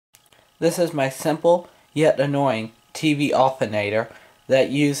This is my simple yet annoying TV alternator that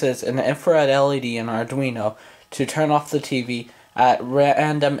uses an infrared LED and Arduino to turn off the TV at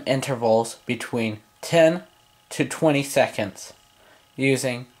random intervals between 10 to 20 seconds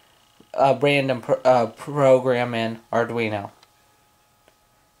using a random program in Arduino.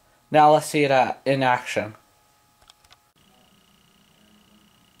 Now let's see it in action.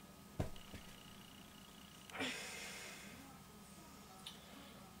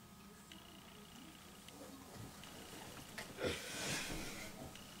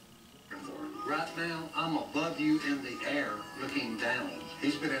 Right now, I'm above you in the air, looking down.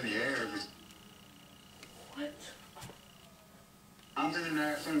 He's been in the air. What? I've been in the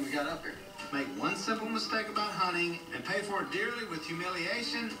air as soon as we got up here. Make one simple mistake about hunting and pay for it dearly with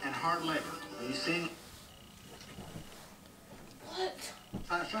humiliation and hard labor. Are you seeing? What?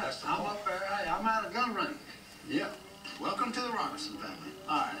 That's right. I'm up there. Hey, I'm out of gun running. Yeah. Welcome to the Robertson family.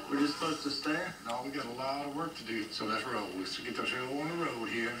 All right, we're just supposed to stare? No, we got a lot of work to do, so let's roll. Let's get this hill on the road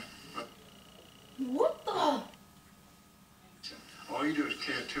here. What the? All you do is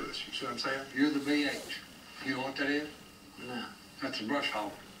care to us. You see what I'm saying? You're the BH. You know what that is? No. That's a brush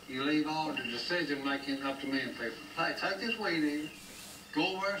hog. You leave all the decision making up to me and people. Hey, take this weed eater.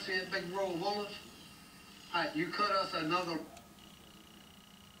 Go over there, see that big row of bullets. Hey, you cut us another.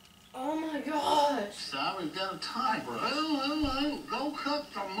 Oh my gosh. Si, we've got a tie brush. Boo-hoo-hoo. Go cut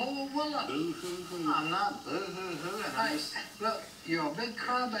some more willow. Boo-hoo-hoo. I'm not boo-hoo-hoo. Hey, look, you're a big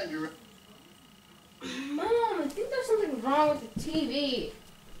crybaby. Mom, I think there's something wrong with the TV.